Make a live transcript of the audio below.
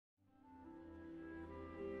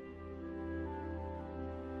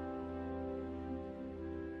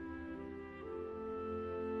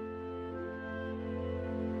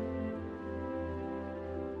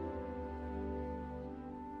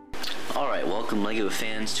Alright, welcome LEGO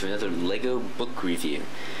fans to another LEGO book review.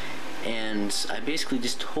 And I basically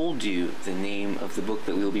just told you the name of the book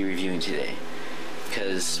that we'll be reviewing today.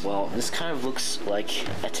 Because, well, this kind of looks like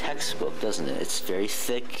a textbook, doesn't it? It's very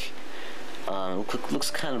thick.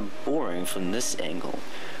 Looks kind of boring from this angle.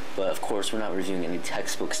 But of course, we're not reviewing any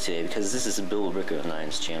textbooks today because this is a Bill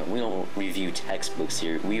Rico9's channel. We don't review textbooks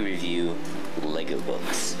here, we review LEGO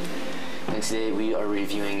books. And today we are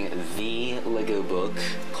reviewing the LEGO book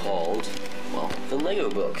called, well, the LEGO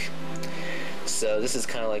book. So this is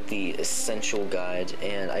kind of like the essential guide,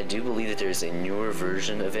 and I do believe that there's a newer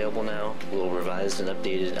version available now, a little revised and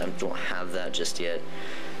updated. I don't have that just yet.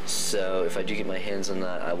 So if I do get my hands on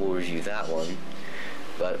that, I will review that one.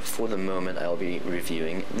 But for the moment, I'll be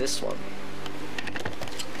reviewing this one.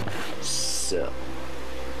 So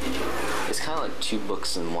it's kind of like two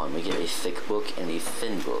books in one. We get a thick book and a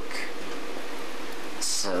thin book.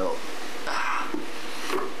 So, not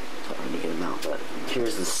really get them out, but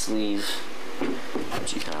here's the sleeve,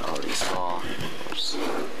 which you kind of already saw.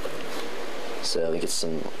 So we get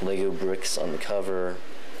some LEGO bricks on the cover.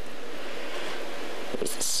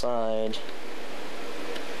 There's the side.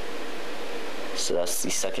 So that's the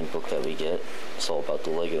second book that we get. It's all about the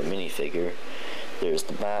LEGO minifigure. There's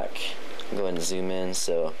the back. I'll go ahead and zoom in,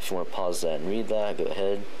 so if you want to pause that and read that, go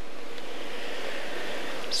ahead.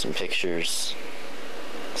 Some pictures.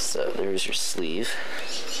 So there's your sleeve.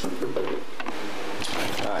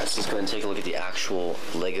 Alright, so let's go ahead and take a look at the actual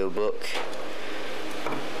LEGO book.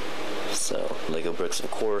 So, LEGO bricks, of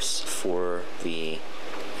course, for the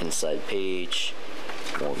inside page.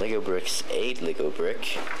 More LEGO bricks, a LEGO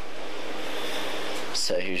brick.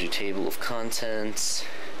 So here's your table of contents.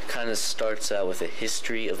 Kind of starts out with a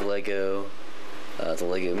history of LEGO, the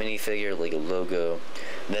LEGO minifigure, LEGO logo.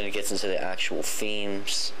 Then it gets into the actual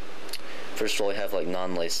themes. First of all, we have like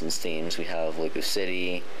non-licensed themes. We have LEGO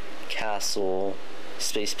City, Castle,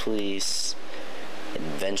 Space Police,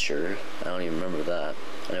 Adventure. I don't even remember that.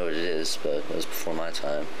 I know what it is, but it was before my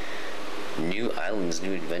time. New Islands,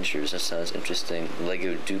 New Adventures. That sounds interesting.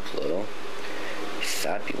 LEGO Duplo.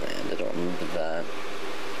 Fabuland. I don't remember that.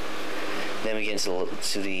 Then we get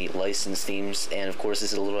into the licensed themes, and of course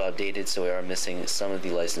this is a little outdated, so we are missing some of the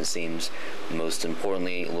licensed themes. Most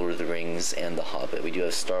importantly, Lord of the Rings and The Hobbit. We do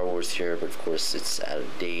have Star Wars here, but of course it's out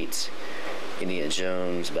of date. Indiana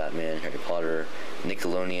Jones, Batman, Harry Potter,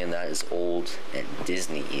 Nickelodeon, that is old, and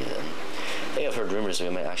Disney even. I think I've heard rumors that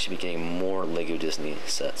we might actually be getting more LEGO Disney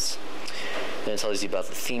sets. Then it tells you about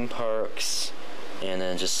the theme parks, and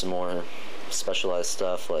then just some more specialized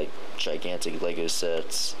stuff like gigantic LEGO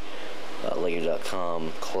sets,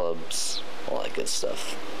 Lego.com, clubs, all that good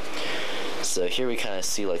stuff. So here we kind of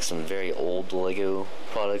see like some very old LEGO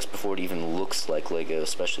products before it even looks like LEGO,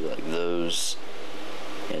 especially like those.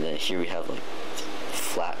 And then here we have like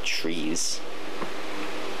flat trees,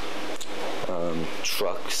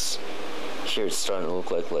 trucks. Here it's starting to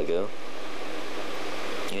look like LEGO.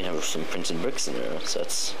 You can have some printed bricks in there, so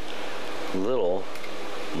that's a little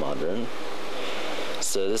modern.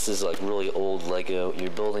 So this is like really old LEGO. You're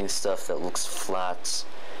building stuff that looks flat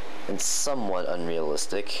and somewhat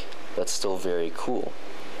unrealistic, but still very cool.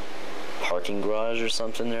 Parking garage or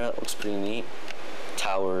something there, that looks pretty neat.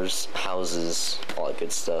 Towers, houses, all that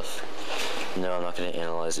good stuff. No, I'm not going to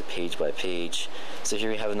analyze it page by page. So here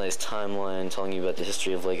we have a nice timeline telling you about the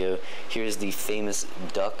history of LEGO. Here's the famous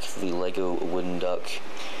duck, the LEGO wooden duck,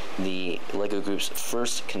 the LEGO Group's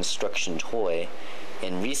first construction toy.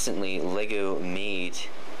 And recently, LEGO made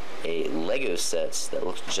a LEGO set that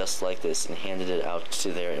looked just like this and handed it out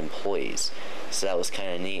to their employees. So that was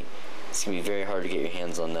kind of neat. It's going to be very hard to get your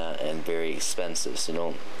hands on that and very expensive, so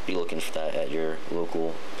don't be looking for that at your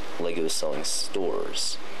local LEGO selling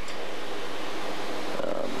stores.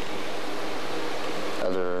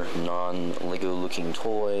 Other non-LEGO looking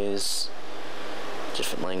toys,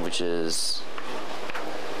 different languages,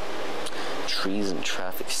 trees and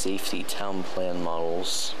traffic safety town plan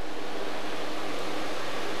models.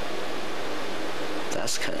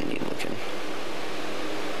 That's kind of neat looking.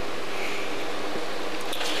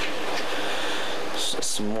 So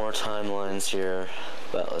some more timelines here,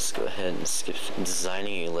 but let's go ahead and skip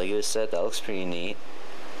designing a LEGO set. That looks pretty neat.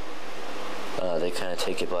 They kind of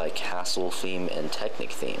take it by castle theme and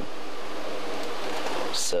Technic theme.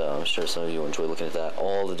 So I'm sure some of you will enjoy looking at that.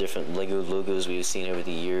 All the different LEGO logos we've seen over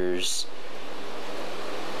the years.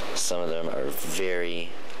 Some of them are very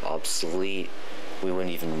obsolete. We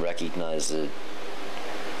wouldn't even recognize it.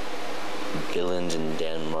 Billund in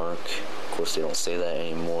Denmark. Of course, they don't say that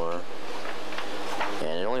anymore.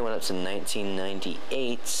 And it only went up to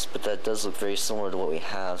 1998, but that does look very similar to what we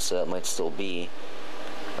have, so that might still be.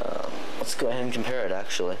 Let's go ahead and compare it,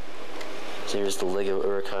 actually. So here's the Lego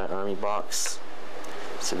Uruk-hai Army box.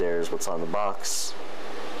 So there's what's on the box,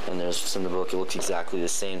 and there's what's in the book. It looks exactly the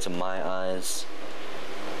same to my eyes.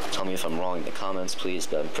 Tell me if I'm wrong in the comments, please,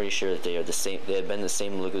 but I'm pretty sure that they are the same. They have been the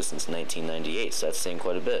same Lego since 1998, so that's saying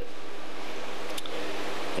quite a bit.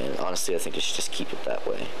 And honestly, I think I should just keep it that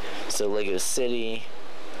way. So Lego City,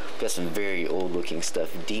 got some very old looking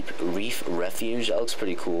stuff. Deep Reef Refuge, that looks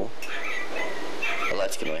pretty cool. I'd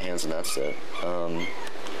like to get my hands on that set.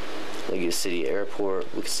 Lego City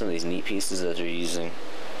Airport, look at some of these neat pieces that they're using.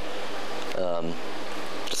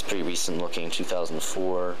 It's pretty recent looking,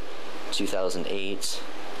 2004, 2008.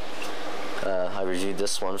 I reviewed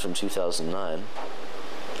this one from 2009.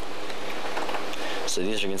 So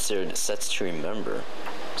these are considered sets to remember.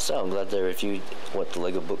 So I'm glad they reviewed what the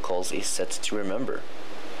Lego book calls a set to remember.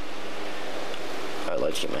 I'd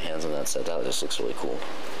like to get my hands on that set. That just looks really cool.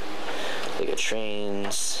 Lego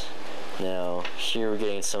Trains. Now here we're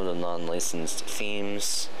getting some of the non-licensed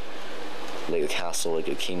themes. Lego Castle,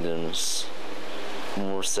 Lego Kingdoms.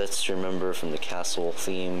 More sets to remember from the castle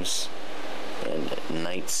themes. And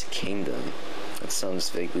Knight's Kingdom. That sounds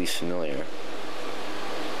vaguely familiar.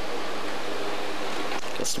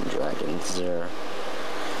 Got some dragons there.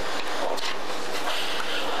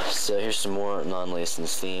 So here's some more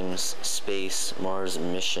non-licensed themes. Space, Mars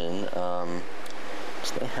Mission.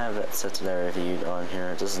 So they have that set that I reviewed on here.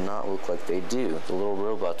 It does not look like they do. The little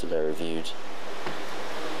robot that I reviewed.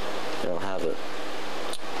 They don't have it.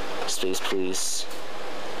 Space Police.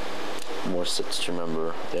 More sets to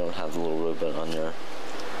remember. They don't have the little robot on there.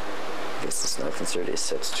 I guess it's not considered a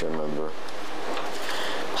set to remember.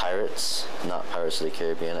 Pirates. Not Pirates of the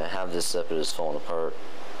Caribbean. I have this set, but it's fallen apart.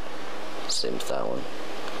 Same with that one.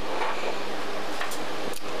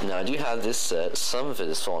 Now I do have this set. Some of it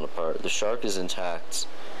is falling apart. The shark is intact.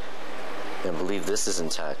 I believe this is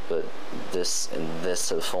intact, but this and this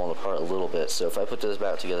have fallen apart a little bit. So if I put those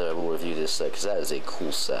back together, I will review this set, because that is a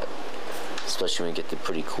cool set. Especially when you get the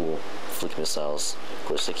pretty cool flick missiles. Of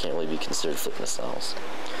course, they can't really be considered flick missiles.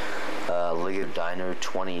 Lego Dino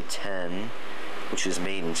 2010, which was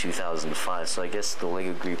made in 2005. So I guess the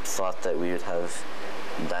Lego group thought that we would have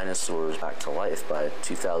dinosaurs back to life by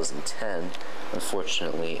 2010.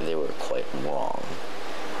 Unfortunately, they were quite wrong.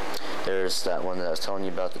 There's that one that I was telling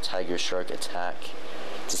you about, the Tiger Shark Attack.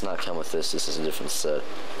 It does not come with this. This is a different set.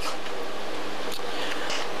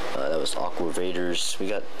 That was Aqua Raiders. We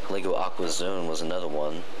got Lego Aqua Zone was another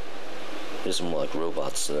one. These are more like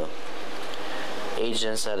robots though.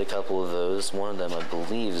 Agents had a couple of those. One of them I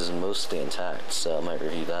believe is mostly intact, so I might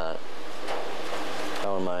review that.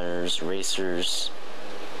 Power Miners, Racers,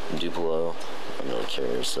 Duplo. I don't really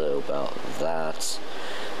care about that.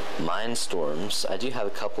 Mindstorms. I do have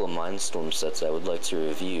a couple of Mindstorm sets I would like to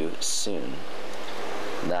review soon.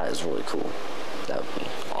 That is really cool. That would be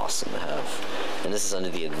awesome to have. And this is under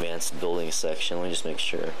the advanced building section. Let me just make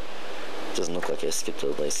sure. It doesn't look like I skipped the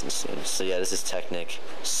licensing. So yeah, this is Technic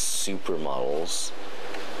Supermodels.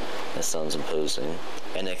 That sounds imposing.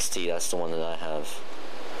 NXT, that's the one that I have.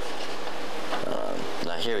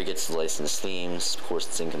 Now here we get to the licensed themes. Of course,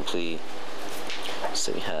 it's incomplete.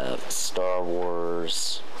 So we have Star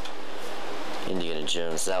Wars, Indiana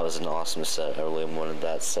Jones. That was an awesome set. I really wanted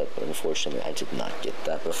that set, but unfortunately I did not get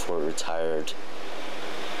that before it retired.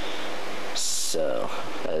 So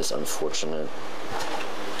that is unfortunate.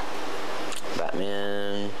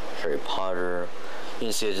 Batman, Harry Potter. You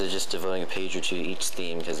can see they're just devoting a page or two to each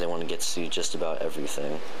theme because they want to get to just about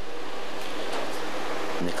everything.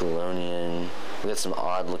 Nickelodeon. We got some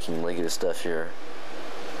odd looking Lego stuff here.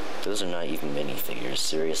 Those are not even minifigures,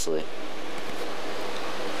 seriously.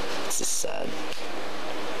 This is sad.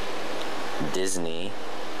 Disney.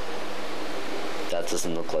 That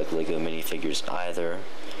doesn't look like Lego minifigures either.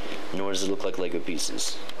 Nor does it look like Lego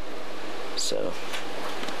pieces. So,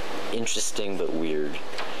 interesting but weird.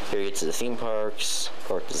 Here we get to the theme parks,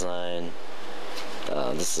 park design.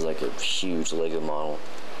 This is like a huge Lego model.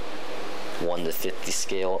 1:50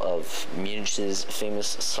 scale of Munich's famous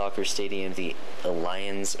soccer stadium, the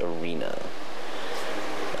Allianz Arena.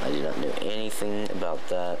 I do not know anything about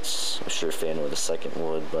that. I'm sure if I know the second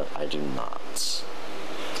would, but I do not.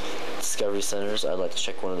 Discovery Centers, I'd like to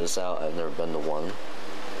check one of this out. I've never been to one.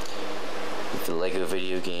 The Lego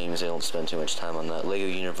video games, I don't spend too much time on that. Lego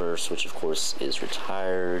Universe, which of course is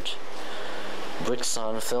retired.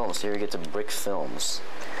 Brickson Films, here we get to Brick Films.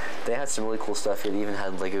 They had some really cool stuff here. They even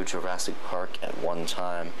had Lego Jurassic Park at one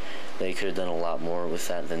time. They could have done a lot more with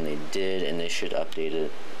that than they did, and they should update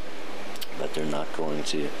it, but they're not going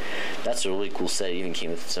to. That's a really cool set. It even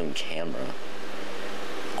came with its own camera.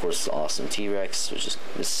 Of course, the awesome T-Rex, which is,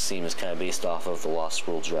 this scene is kind of based off of the Lost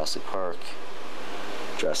World Jurassic Park.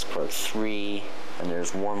 Jurassic Park 3, and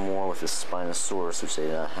there's one more with the Spinosaurus, which they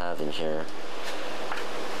do not have in here.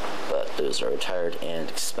 But those are retired and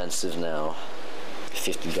expensive now.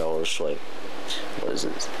 $50 for like, what is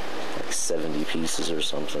it? Like 70 pieces or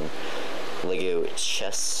something. Lego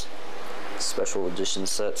chess special edition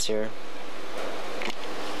sets here.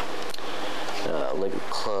 Lego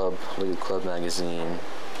Club magazine.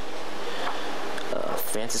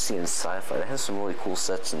 Fantasy and sci-fi. They have some really cool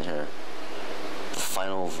sets in here. The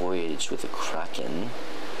Final Voyage with the Kraken.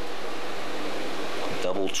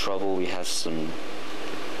 Double Trouble. We have some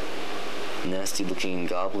nasty looking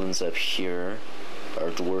goblins up here, or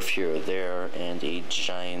dwarf here or there, and a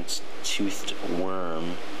giant toothed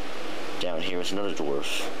worm down here with another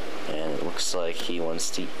dwarf, and it looks like he wants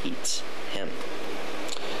to eat him.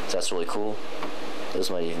 So that's really cool. Those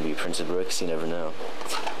might even be printed bricks, you never know.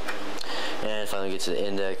 And finally get to the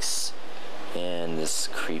index, and this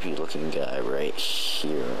creepy looking guy right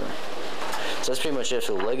here. So that's pretty much it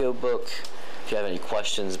for the Lego book. If you have any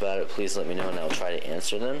questions about it, please let me know and I'll try to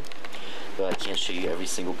answer them. But I can't show you every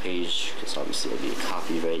single page because obviously it'll be a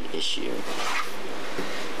copyright issue.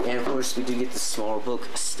 And of course we do get the smaller book,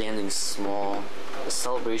 Standing Small, a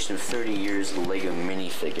celebration of 30 years of the Lego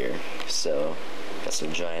minifigure. So got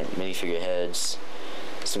some giant minifigure heads,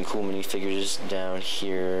 some cool minifigures down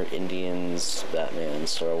here, Indians, Batman,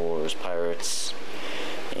 Star Wars, Pirates,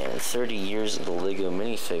 and 30 years of the Lego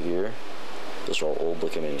minifigure. Those are all old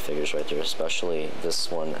looking minifigures right there, especially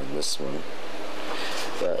this one and this one.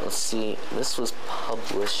 But let's see, this was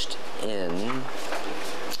published in,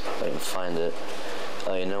 if I can find it.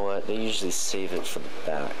 Oh, you know what? They usually save it for the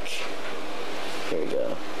back. Here we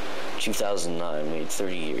go. 2009, made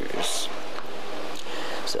 30 years.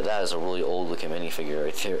 So that is a really old looking minifigure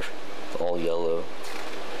right there. All yellow.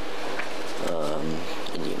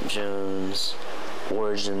 Indiana Jones.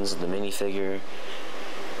 Origins of the minifigure.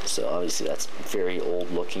 So obviously that's very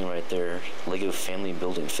old looking right there. Lego family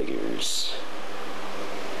building figures.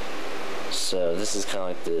 So this is kind of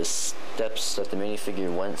like the steps that the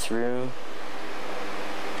minifigure went through.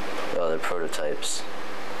 Oh, they're prototypes.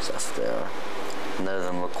 So that's what they are. None of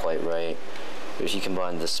them look quite right. But if you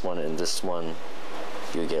combine this one and this one,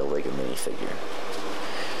 you get a Lego minifigure.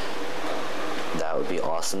 That would be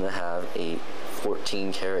awesome to have a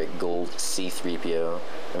 14 karat gold C-3PO.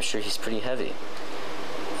 I'm sure he's pretty heavy.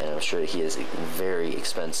 And I'm sure he is very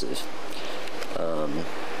expensive.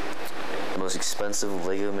 The most expensive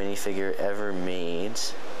Lego minifigure ever made.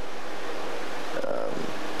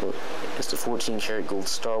 It's the 14 karat gold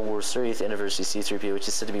Star Wars 30th anniversary C-3PO, which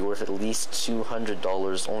is said to be worth at least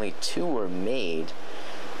 $200. Only 2 were made.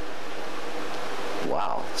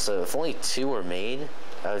 Wow. So if only 2 were made,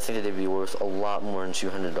 I would think that they'd be worth a lot more than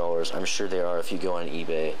 $200. I'm sure they are if you go on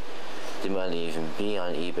eBay. They might even be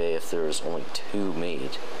on eBay if there's only 2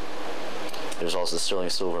 made. There's also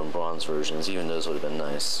sterling silver and bronze versions. Even those would have been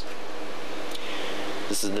nice.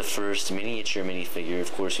 This is the first miniature minifigure.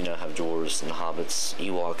 Of course, you now have dwarves and hobbits,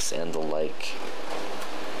 Ewoks, and the like.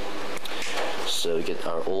 So we get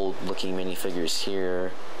our old looking minifigures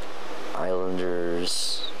here.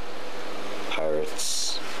 Islanders,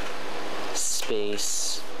 pirates,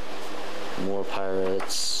 space, more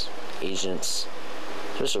pirates, agents.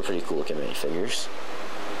 Those are pretty cool looking minifigures.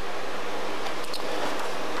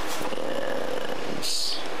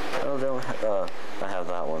 And oh, they don't have, I have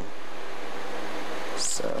that one.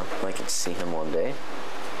 So I can see him one day.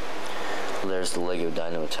 There's the Lego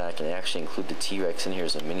Dino Attack, and they actually include the T-Rex in here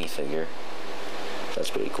as a minifigure. That's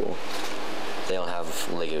pretty cool. They don't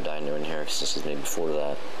have Lego Dino in here because this is made before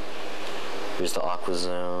that. Here's the Aqua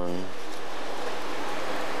Zone.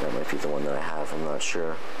 That might be the one that I have, I'm not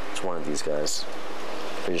sure. It's one of these guys.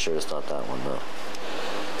 Pretty sure it's not that one though.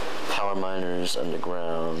 Power Miners,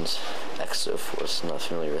 Underground, Exoforce, not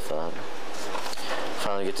familiar with that.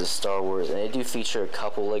 Finally get to Star Wars, and they do feature a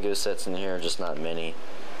couple Lego sets in here, just not many.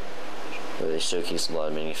 Where they showcase a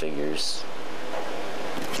lot of minifigures.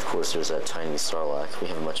 Of course there's that tiny Sarlacc. We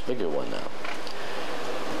have a much bigger one now.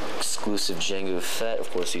 Exclusive Jango Fett. Of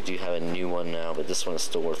course you do have a new one now, but this one is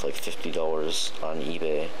still worth like $50 on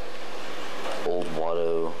eBay. Old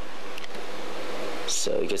Watto.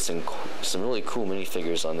 So you get some really cool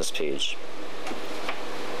minifigures on this page.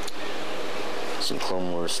 Some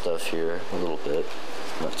Clone Wars stuff here, a little bit.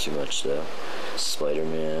 Not too much though.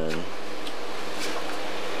 Spider-Man.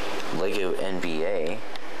 Lego NBA.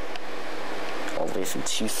 All the way from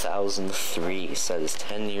 2003. Set is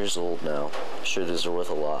 10 years old now. I'm sure those are worth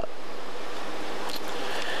a lot.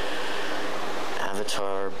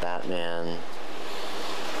 Avatar, Batman,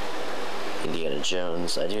 Indiana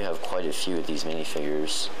Jones. I do have quite a few of these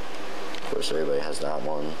minifigures. Of course, everybody has that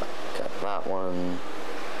one. Got that one.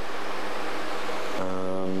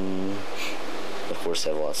 course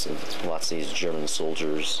have lots of these German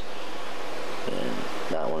soldiers, and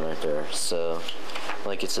that one right there. So I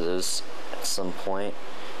might get to those at some point.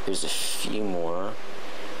 There's a few more.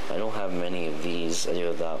 I don't have many of these. I do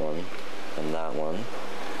have that one and that one.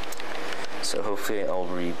 So hopefully I'll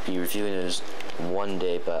be reviewing those one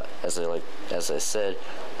day. But as I said,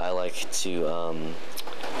 I like to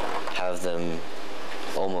have them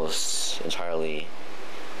almost entirely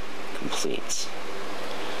complete.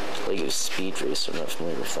 Lego Speed Racer, I'm not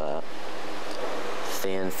familiar with that.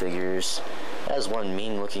 Fan figures. That has one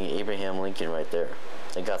mean-looking Abraham Lincoln right there.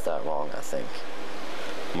 They got that wrong, I think.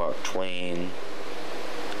 Mark Twain.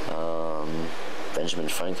 Benjamin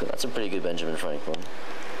Franklin. That's a pretty good Benjamin Franklin.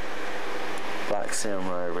 Black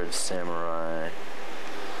Samurai, Red Samurai.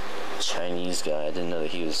 Chinese guy. I didn't know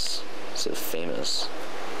that he was so famous.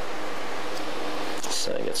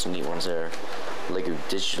 So I got some neat ones there. Lego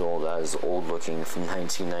Digital, that is old looking, from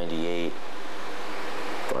 1998.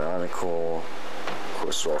 Bionicle. Of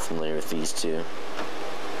course, we're all familiar with these two.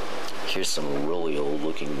 Here's some really old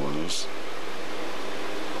looking ones.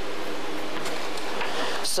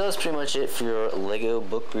 So that's pretty much it for your Lego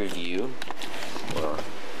book review. Well,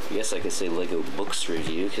 I guess I could say Lego books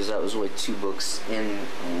review, because that was like 2 books in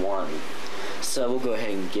one. So we'll go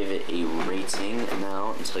ahead and give it a rating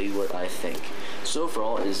now and tell you what I think. So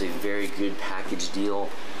overall, it is a very good package deal.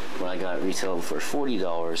 When I got retailed for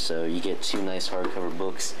 $40, so you get 2 nice hardcover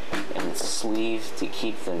books and sleeves to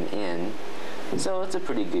keep them in. So it's a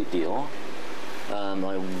pretty good deal.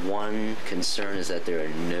 My one concern is that there are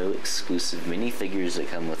no exclusive minifigures that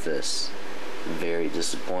come with this. Very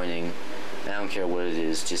disappointing. I don't care what it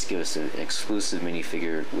is, just give us an exclusive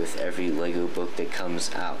minifigure with every Lego book that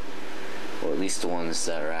comes out. Or at least the ones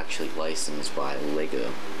that are actually licensed by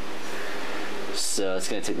Lego. So it's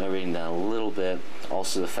going to take my rating down a little bit.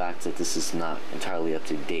 Also the fact that this is not entirely up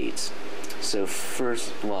to date. So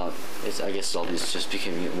first, well, I guess all these just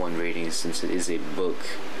became one rating since it is a book.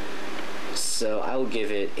 So I will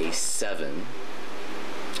give it a 7.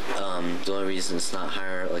 The only reason it's not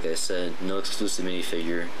higher, like I said, no exclusive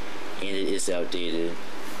minifigure, and it is outdated.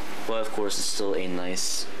 But of course, it's still a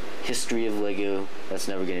nice history of Lego that's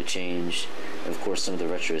never going to change. And of course, some of the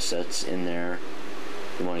retro sets in there.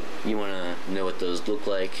 You want to know what those look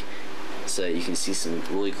like, so that you can see some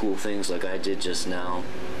really cool things like I did just now.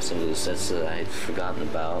 Some of those sets that I had forgotten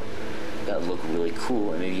about that look really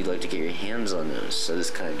cool, and maybe you'd like to get your hands on those. So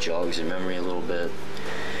this kind of jogs your memory a little bit.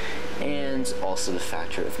 And also the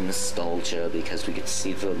factor of nostalgia, because we get to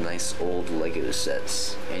see the nice old Lego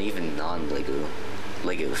sets, and even non-Lego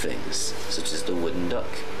things, such as the wooden duck.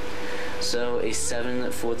 So a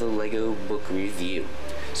 7 for the Lego book review.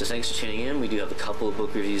 So thanks for tuning in. We do have a couple of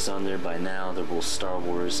book reviews on there by now. They're both Star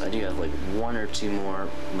Wars. I do have like 1 or 2 more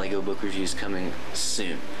Lego book reviews coming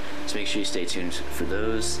soon. So make sure you stay tuned for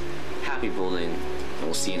those. Happy building, and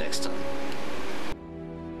we'll see you next time.